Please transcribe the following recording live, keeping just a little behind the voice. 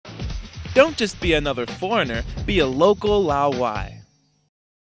Don't just be another foreigner, be a local Laowai.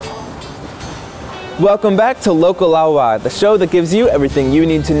 Welcome back to Local Laowai, the show that gives you everything you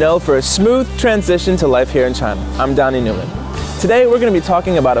need to know for a smooth transition to life here in China. I'm Donnie Newman. Today we're going to be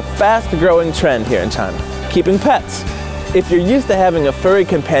talking about a fast-growing trend here in China, keeping pets. If you're used to having a furry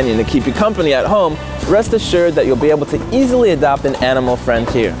companion to keep you company at home, rest assured that you'll be able to easily adopt an animal friend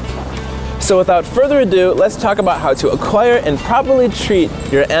here. So without further ado, let's talk about how to acquire and properly treat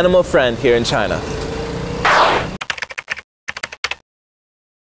your animal friend here in China.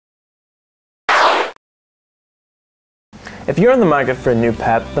 If you're on the market for a new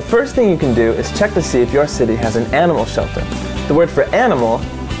pet, the first thing you can do is check to see if your city has an animal shelter. The word for animal,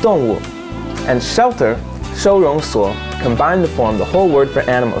 动物, and shelter, 收容所, combine to form the whole word for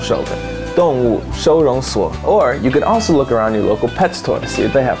animal shelter, 动物收容所. Or you could also look around your local pet store to see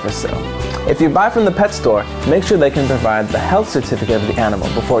what they have for sale. If you buy from the pet store, make sure they can provide the health certificate of the animal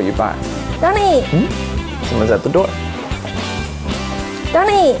before you buy. Donnie! Someone's at the door.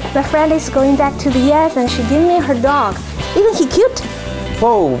 Donnie, my friend is going back to the US and she gave me her dog. Isn't he cute?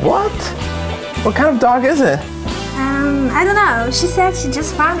 Whoa, what? What kind of dog is it? I don't know. She said she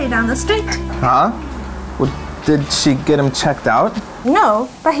just found it on the street. Huh? Well, did she get him checked out? No,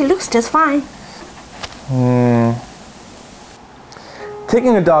 but he looks just fine.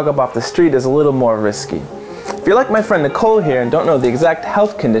 Taking a dog up off the street is a little more risky. If you're like my friend Nicole here and don't know the exact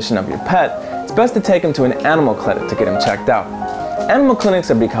health condition of your pet, it's best to take him to an animal clinic to get him checked out. Animal clinics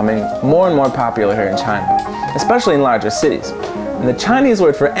are becoming more and more popular here in China, especially in larger cities. And the Chinese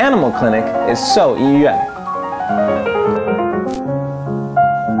word for animal clinic is 兽医院.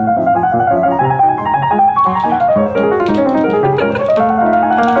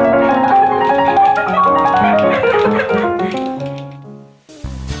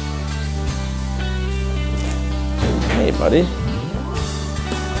 Hey, buddy.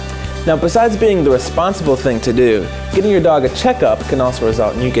 Now, besides being the responsible thing to do, getting your dog a checkup can also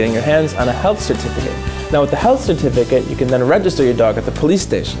result in you getting your hands on a health certificate. Now, with the health certificate, you can then register your dog at the police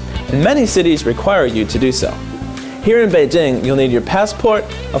station, and many cities require you to do so. Here in Beijing, you'll need your passport,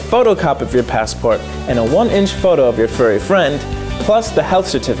 a photocopy of your passport, and a 1-inch photo of your furry friend, plus the health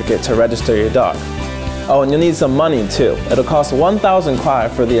certificate to register your dog. Oh, and you'll need some money too. It'll cost 1,000 kuai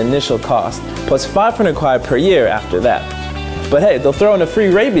for the initial cost, plus 500 kuai per year after that. But hey, they'll throw in a free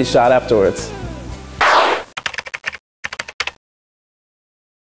rabies shot afterwards.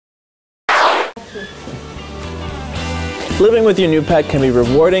 Living with your new pet can be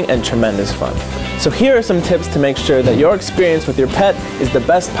rewarding and tremendous fun. So here are some tips to make sure that your experience with your pet is the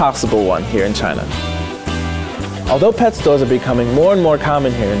best possible one here in China. Although pet stores are becoming more and more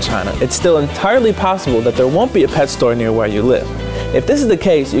common here in China, it's still entirely possible that there won't be a pet store near where you live. If this is the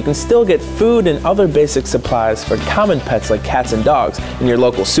case, you can still get food and other basic supplies for common pets like cats and dogs in your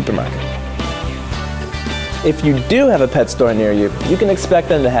local supermarket. If you do have a pet store near you, you can expect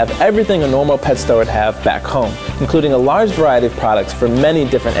them to have everything a normal pet store would have back home, including a large variety of products for many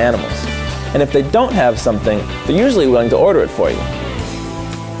different animals. And if they don't have something, they're usually willing to order it for you.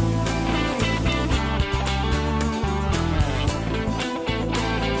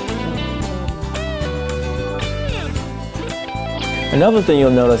 Another thing you'll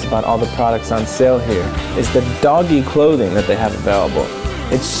notice about all the products on sale here is the doggy clothing that they have available.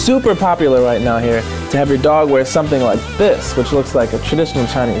 It's super popular right now here to have your dog wear something like this, which looks like a traditional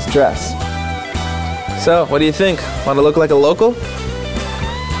Chinese dress. So, what do you think? Want to look like a local?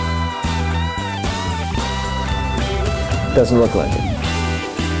 Doesn't look like it.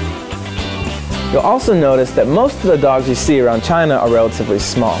 You'll also notice that most of the dogs you see around China are relatively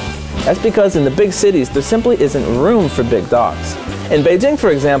small. That's because in the big cities, there simply isn't room for big dogs. In Beijing,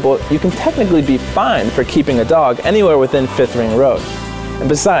 for example, you can technically be fined for keeping a dog anywhere within 5th Ring Road. And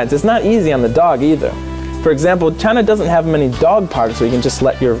besides, it's not easy on the dog either. For example, China doesn't have many dog parks where you can just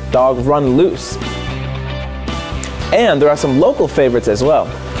let your dog run loose. And there are some local favorites as well.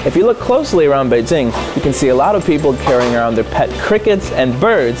 If you look closely around Beijing, you can see a lot of people carrying around their pet crickets and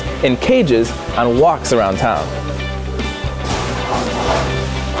birds in cages on walks around town.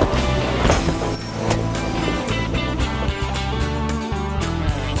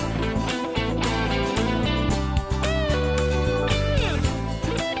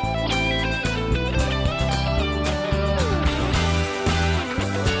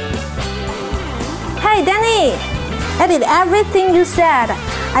 Hey, Danny! I did everything you said.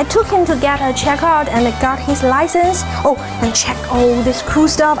 I took him to get a checkout and I got his license. Oh, and check all this cool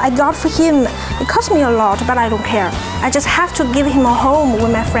stuff I got for him. It cost me a lot, but I don't care. I just have to give him a home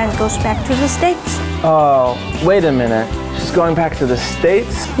when my friend goes back to the States. Oh, wait a minute. She's going back to the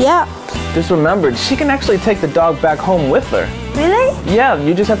States? Yeah. Just remembered, she can actually take the dog back home with her. Really? Yeah,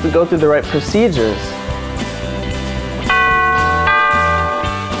 you just have to go through the right procedures.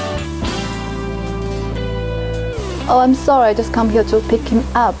 Oh, I'm sorry, I just come here to pick him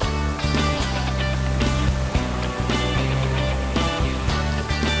up.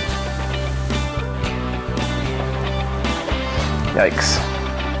 Yikes.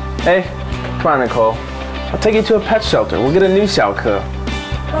 Hey, come on, Nicole. I'll take you to a pet shelter. We'll get a new Xiaoke.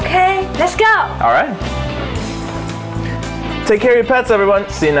 Okay, let's go. All right. Take care of your pets, everyone.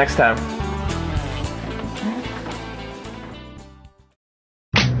 See you next time.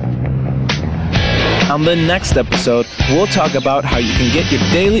 On the next episode, we'll talk about how you can get your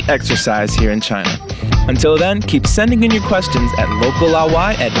daily exercise here in China. Until then, keep sending in your questions at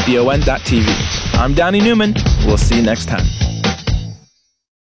localaowai@bon.tv. I'm Donnie Newman. We'll see you next time.